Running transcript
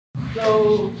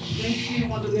So, thank you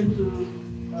once again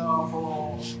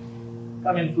for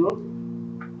coming through.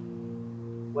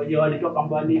 When you already talk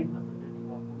about it.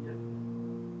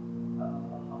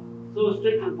 So,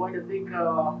 straight to the point, I think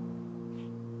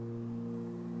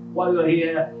while we're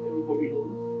here, everybody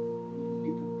knows we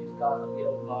need to discuss a bit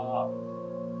of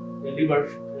the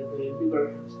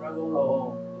liberation struggle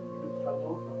or freedom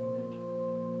struggle in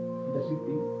the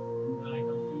 50s. And I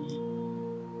can see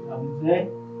we have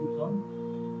Mzee, Gibson.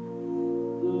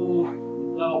 So,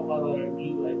 without further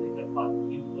ado, I think I pass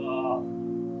you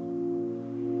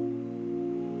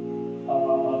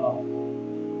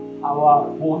our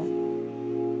host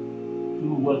to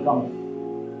welcome us.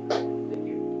 Thank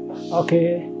you.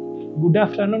 Okay, good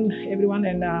afternoon, everyone,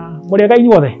 and Moriaga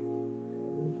Inuode.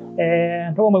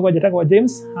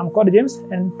 James, I'm called James,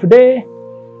 and today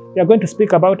we are going to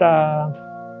speak about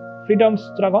freedom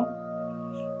struggle.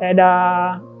 And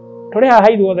today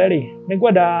I do already.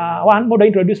 One more to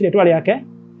introduce the yake.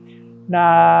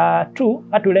 Na two,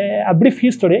 actually a brief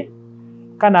history.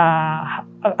 Kana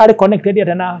are connected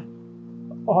yet na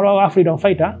all our freedom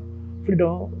fight,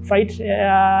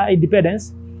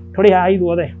 independence. Today I do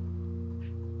already.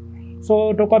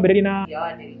 So to cover it na.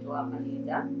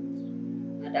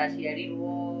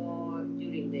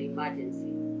 During the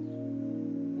emergency,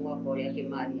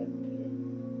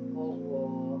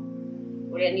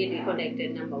 we need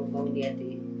connected number of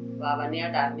Bavania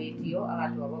Damitio,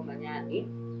 Agatwa Maiyani,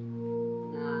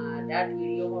 that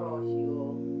video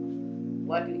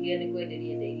what we get in the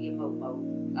game of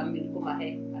Amin Kumahe,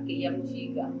 Akia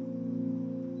Mushiga,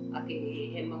 Aki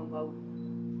Hemau,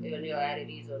 any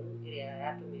reason, I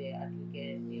have to be at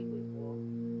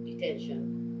detention.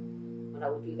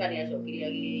 Utuikani acho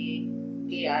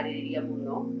kia area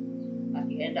muno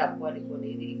akienda kwa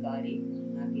likoni thirikari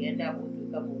na akienda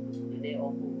kutuika mundu munene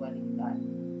oku wa thirikari.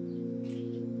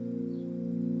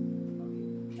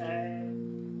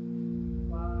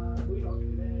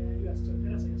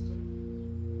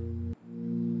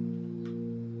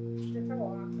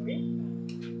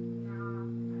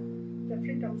 The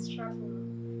freedom struggle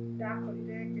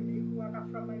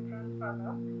from my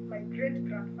grandfather, my great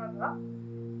grandfather.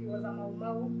 He was a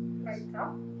Mau fighter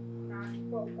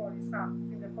and for reserves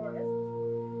in the forest.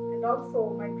 And also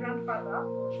my grandfather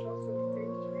was also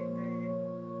detained during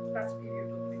that period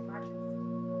of the emergency.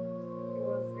 He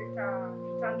was later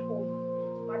returned home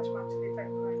much later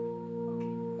in life.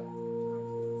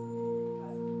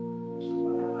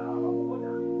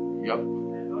 Yep.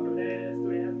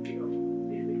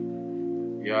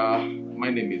 Yeah, my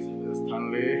name is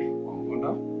Stanley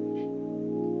Wamuguda.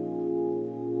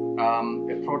 A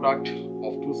product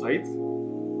of two sides.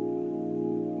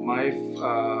 My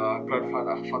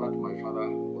grandfather, father to my father,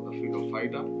 was a freedom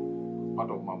fighter,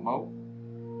 part of Mau,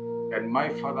 and my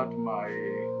father to my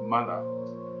mother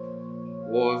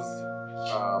was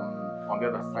on the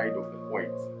other side of the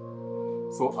whites.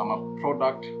 So I'm a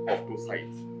product of two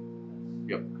sides.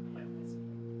 Yep.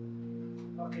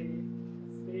 Okay,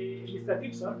 Mr.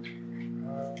 Gibson.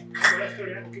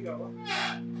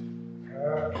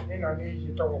 Nina ni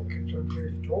jitogo Gibson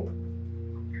Kizito.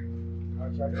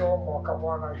 Azaliwa mwaka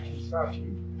mwana 1930.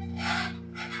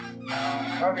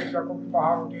 Hali za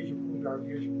kumimaharu di shukuru ya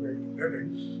Yesu ya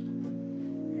independence.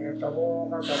 Tabo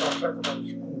nga kata secondary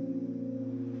school.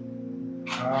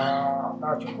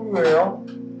 Na shukuru yeo,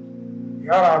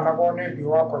 yara nagone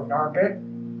biwa kwa inage.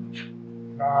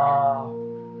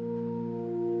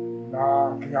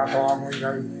 Na kiyatawa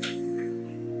mwigai.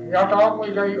 Kiyatawa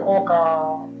mwigai oka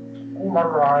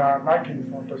Umaraya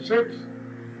 1946.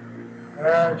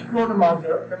 Chukuru ni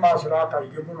masiraka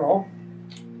ikimuno.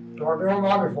 Tuwadeo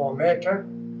mami formete.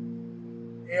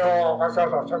 Iyo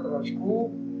kasasa secondary school.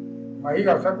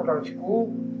 Maiga secondary school.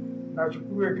 Na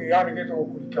chukuru eke yani geto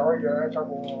kulikawaida ya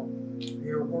chako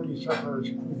Iroguri secondary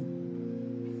school.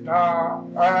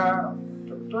 Na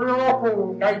tulioku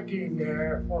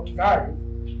 1949.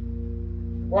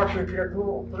 Watu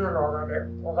ikireku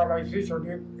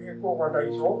organization eko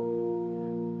wadaizo.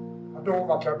 Ado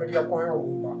makiaberia koheo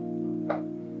muma.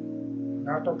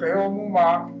 Na tokeo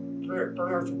muma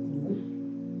tulio chukuru.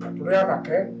 Tulea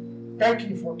nake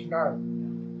 1949.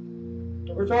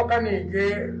 Tukisoka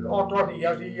nige oto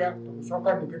dhiyazia.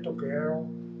 Tukisoka nige tokeo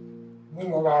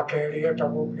muma wakeri heta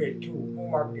grade 2.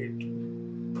 Muma grade 2.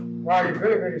 Wali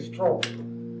very strong.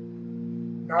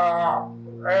 Na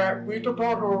wito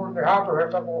todo ne hato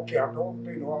heta mo kiato.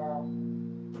 Tino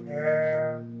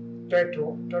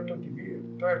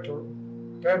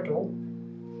teto.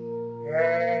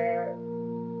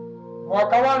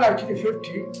 Mwaka wa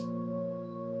 1950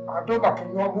 ando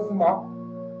makinywa muma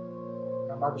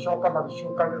na magishoka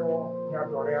niro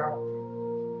nyadorea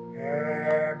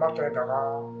matendaga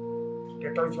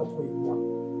ndeto icio kũigua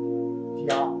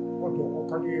cia ũndũ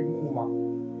ũkoniĩ Muma.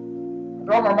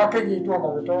 Andũ amwe makĩnyitwo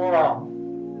magĩtwara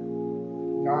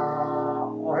na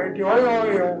o hĩndĩ o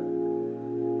ĩyo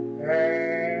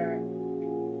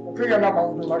ũkĩgĩa na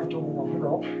maũndũ maritũ mũno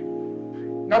mũno,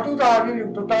 na thutha wa nini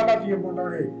tũtanathiĩ mũno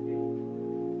rĩ,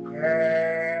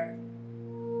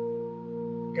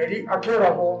 Ngeri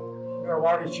akĩũragwo nĩwe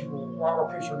warĩ cibũ wa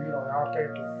location ĩno ya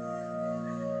Teto.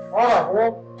 Oragwo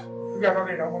kũgĩa na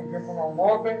thĩna mũingĩ mũno,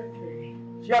 ng'ombe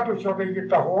cia andũ ciothe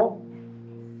igĩtahwo,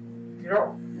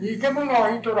 nyingĩ mũno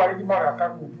itũũra rĩgima rĩa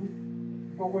Kagubu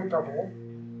nĩguo gwĩtagwo,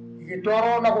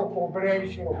 igĩtwarwo na gũkũ mbere ya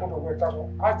icigo kũndũ gwĩtagwo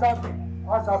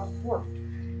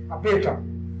Abeta.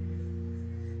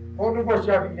 Kũu nĩguo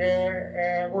ciathire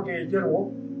gũthĩnjĩrwo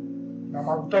na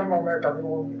maguta nĩmo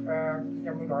mekagĩrwo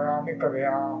nyamũ ĩno ya mĩkebe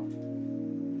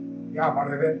ya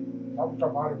marethe, maguta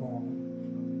marĩ momu.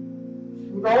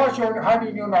 Thutha wa ũcio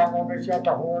hanini ona ng'ombe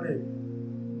ciatahwo rĩ,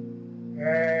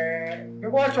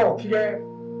 nĩgwacokire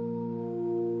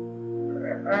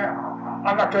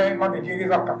anake magĩthiĩ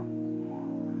gĩthaka,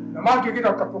 na mathiĩ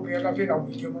gĩthaka kũgĩa na thĩna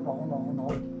mũingĩ mũno mũno mũno.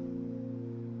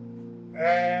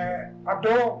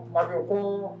 Andũ magĩũkwo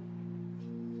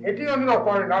hĩndĩ ĩyo nĩyo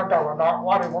kwarĩ na ngavana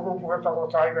warĩ mũthũngũ wetagwo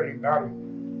Ngari.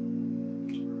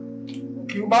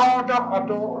 Ũkiuma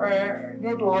andũ nĩ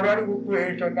ũndũ wa ũrĩa rĩu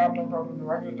kwĩhĩte na tondũ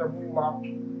nĩmanyuĩte Muma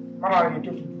marathiĩ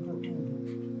tũtundu,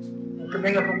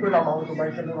 ũkĩmenya kwĩna maũndũ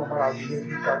maingĩ mũno marathiĩ nĩ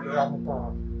thirikari ya mũkora.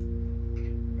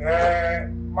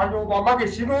 Manyũmba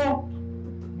magĩcinwo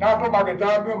na andũ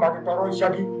magĩthambio magĩtwarwo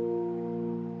icagi,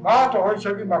 matwarwo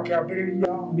icagi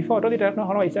makĩambĩrĩria. Before tũthiĩ na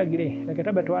ũhoro wa icagi rĩ, reke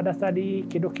twambe tu understand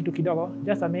kitu kidogo,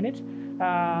 just a minute.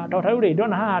 Tondũ rĩu rĩ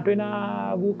ndona haha twĩna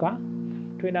guka,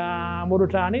 twĩna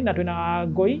mũrutani na twĩna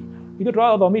ngũi, ithuĩ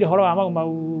tũrathomire ũhoro wa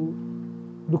mau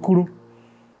thukuru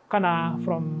kana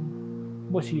from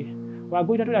mũciĩ.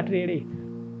 Wangui na twĩra atĩrĩrĩ,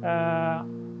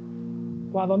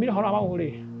 wathomire ũhoro wa mau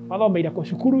rĩ, wathomeire kũ,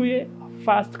 cukuru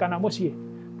first kana mũciĩ?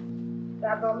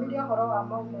 Ndathomire ũhoro wa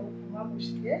mau kuma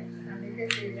mũciĩ, na nĩ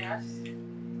hĩndĩ ĩrĩa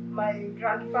my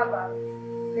grandfathers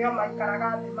nĩo maikaraga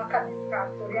thĩ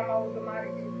makadiscuss ũrĩa maũndũ marĩ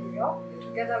hĩndĩ ĩyo,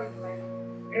 together with my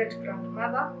great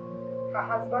grandmother, her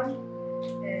husband,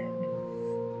 and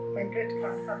my great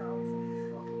grandfather also.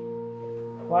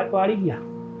 Warigia,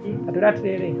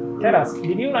 tell us,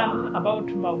 did you learn about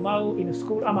Mau in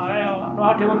school? Ama no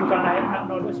hate gũtukana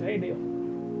na ũndũ ũcio hĩndĩ ĩyo?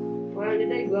 Well, nĩ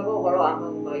ndaiguaga ũhoro wa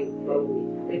Mau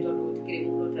nĩ tondũ gũtikĩrĩ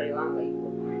mũndũ ũtarĩ wa maigua.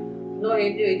 No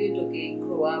hĩndĩ ĩyo ithuĩ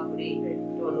tũgĩ-grow up rĩ,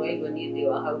 tondũ waigua niĩ ndĩ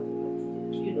wa hau,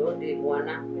 ndĩ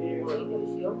mwana ũhoro-inĩ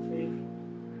ũcio.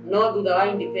 No thutha wa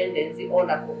independence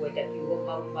ona kũgweta kiugo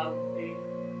Mau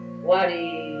warĩ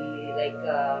like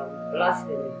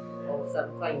blasphemy of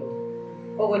some kind.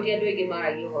 Koguo ti andũ aingĩ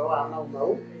maragia ũhoro wa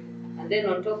Mau. And then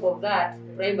on top of that,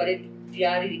 primary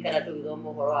tiaririkana tũgĩthoma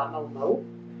ũhoro wa Mau.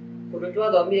 Kũndũ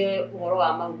twathomire ũhoro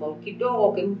wa Mau kidogo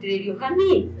ũkĩhutĩrĩrio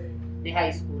hanini nĩ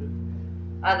high school.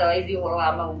 Otherwise ũhoro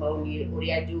wa Mau niĩ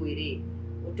ũrĩa njũĩ rĩ,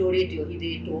 ũtũrĩte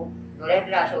ũhithĩtwo, na ũrĩa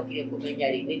ndĩracokire kũmenya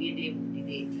rĩ, nĩ niĩ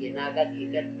ndĩbundithĩtie na ngathiĩ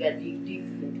deep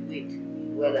into it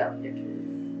whether the truth.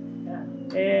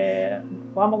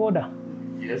 Wamuguda.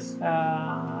 Yes.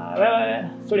 Wewe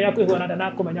story yako ĩhuana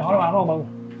na kũmenya ũhoro wa Mau.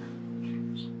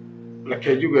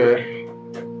 Reke njuge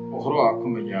ũhoro wa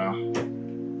kũmenya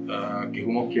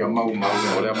kĩhumo kĩa Mau na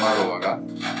ũrĩa marũaga.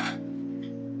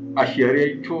 Aciari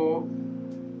aitũ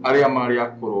arĩa marĩ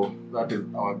akũrũ, that is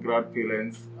our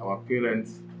grandparents, our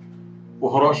parents,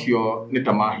 ũhoro ũcio nĩ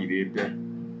ta mahithĩte,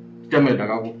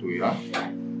 titemendaga gũtwĩra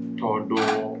tondũ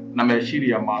na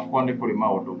meciria makwa nĩ kũrĩ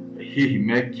maũndũ hihi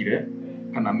mekire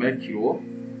kana mekirwo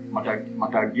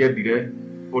matangĩendire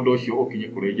ũndũ ũcio ũkinye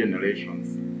kũrĩ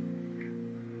generations.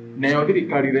 Nayo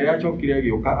thirikari ĩrĩa yacokire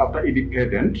ĩgĩũka after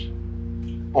independent,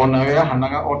 onayo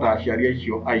yahanaga o ta aciari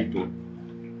acio aitũ.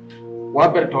 Wa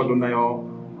mbere tondũ nayo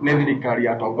nĩ thirikari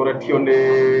yatongoretio nĩ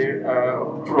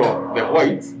the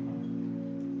whites,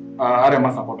 arĩa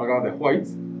masapotaga the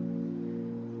whites,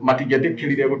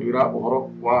 matingĩetĩkĩrire gũtwĩra ũhoro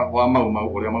wa Mau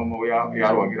ũrĩa Mau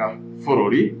yarũagĩra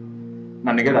bũrũri,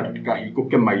 na nĩgetha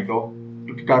tũtikahingũke maitho,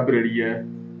 tũtikambĩrĩrie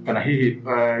kana hihi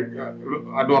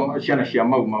andũ ciana cia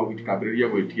Mau itikambĩrĩrie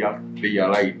gwĩtia their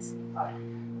rights.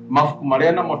 Mabuku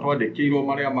marĩa namo twandĩkĩirwo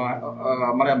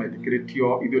marĩa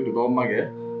metĩkĩrĩtio ithuĩ tũthomage,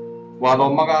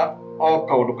 wathomaga o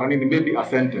kaũndũ kanini, maybe a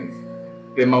sentence,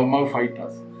 the Mau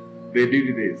fighters, they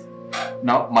did this,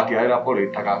 na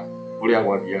matiaelaborataga ũrĩa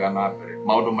gwathiaga na mbere.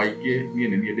 Maũndũ maingĩ niĩ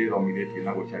nĩ niĩ ndĩthomithĩtie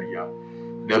na gũcaria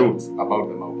the roots about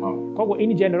the Mau. Koguo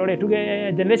in general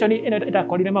tuge generation ĩno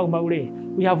ĩtakorire Mau rĩ,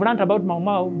 we have learned about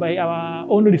Mau by our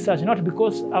own research, not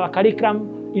because our curriculum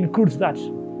includes that.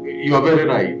 you are very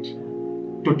right.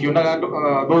 Tutionaga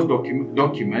those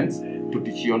documents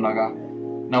tutikionaga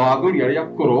na Wangui aria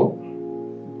koro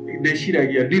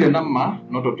ndeciragia ndire na ma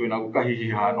no totwina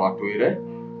gukahihiha no atwire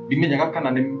ndimenyaga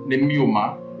kana ni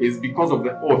miuma is because of the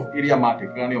oath iria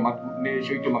matikaga ni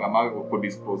cio itumaga magå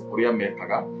disclose uria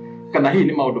mekaga kana hihi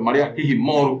ni maundu maria hihi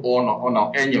moru ona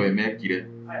enyewe mekire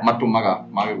matumaga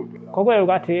mage gutwira koguo rä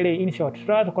gatiri in short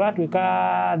tukora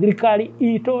twika thirikari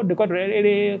itu ndikwa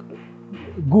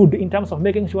good in terms of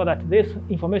making sure that this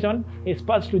information is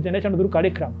passed to generation through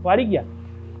curriculum. Warigia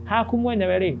haku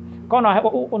mwenyewe ri kona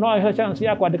unayo chance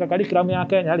ya kuandika curriculum ya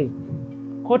Kenya ri,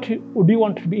 what would you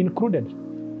want to be included?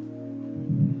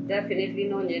 Definitely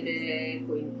no nyende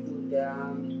ko include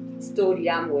story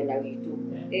ya mwena witu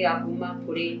akuma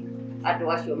kuri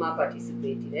andu acio ma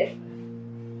participate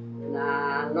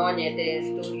na no nyende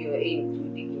story yo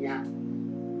include kinya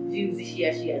views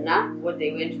cia ciana, what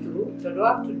they went through, to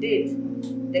up to date,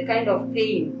 the kind of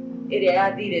pain area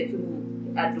yathire through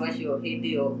andu acio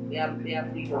hindi yo ya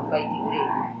freedom fighting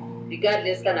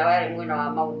regardless kana wale mwena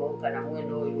wa mau kana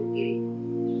mwena uyu ngiri,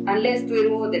 unless we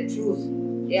know the truth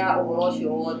ya uhoro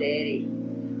ucio wothe ri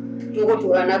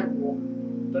tugutura naguo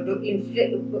tondu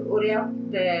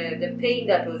the pain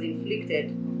that was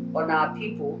inflicted on our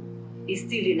people is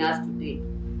still in us today.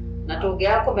 Na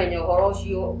tungea kumenya uhoro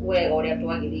ucio wega uria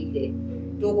twagirire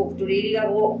tuguririga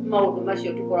maundu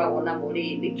macio tukoragwo na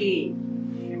muri niki.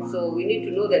 So we need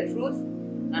to know the truth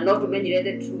and not to menyere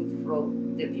the truth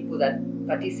from the people that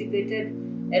participated,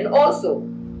 and also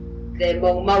the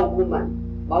Mau woman.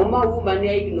 Mau woman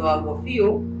ya ignored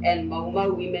few, and Mau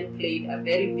women played a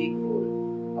very big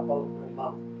role about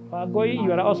Mau. Wangui,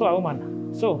 you are also a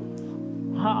woman. So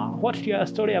what's your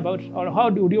story about, or how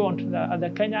do you want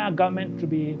the Kenya government to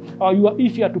be, or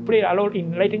if you are to play a role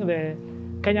in writing the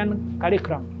Kenyan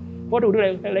curriculum, what would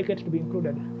you like it to be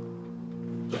included?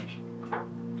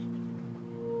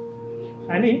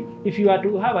 I mean, if you are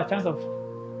to have a chance of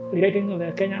rewriting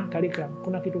the Kenyan curriculum,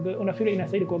 kuna kitu unafeel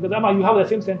inastahili kuongeza, ama you have the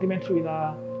same sentiments with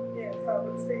Yes, I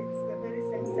would say it's the very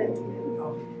same sentiments.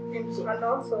 And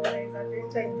also there is a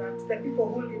danger in that the people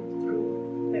who lived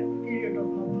through the period of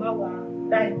Mau are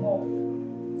dying off.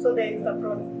 So there is a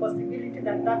possibility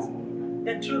that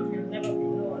the truth will never be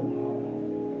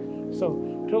known. So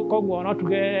koguo no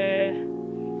tuge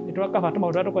nitwakabata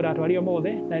maundu aria tukwenda twarie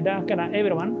mothe na ndakena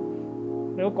everyone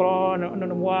ni gukorwo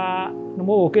ni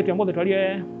mugukite mothe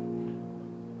twarie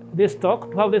this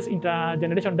talk, to have this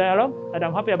intergeneration dialogue, and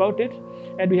I'm happy about it.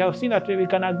 And we have seen that we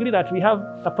can agree that we have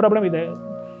a problem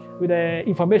with the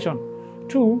information.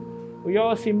 Two, we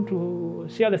all seem to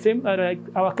share the same, like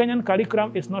our Kenyan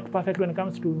curriculum is not perfect when it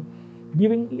comes to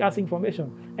giving us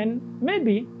information. And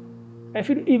maybe, I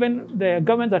feel even the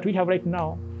government that we have right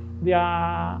now, they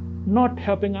are not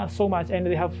helping us so much, and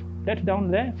they have let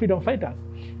down the freedom fighters.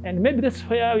 And maybe this is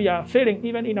where we are failing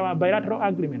even in our bilateral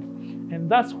agreements. And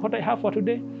that's what I have for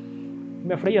today.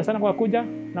 Nimefurahia sana kwa kuja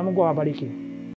na Mungu awabariki.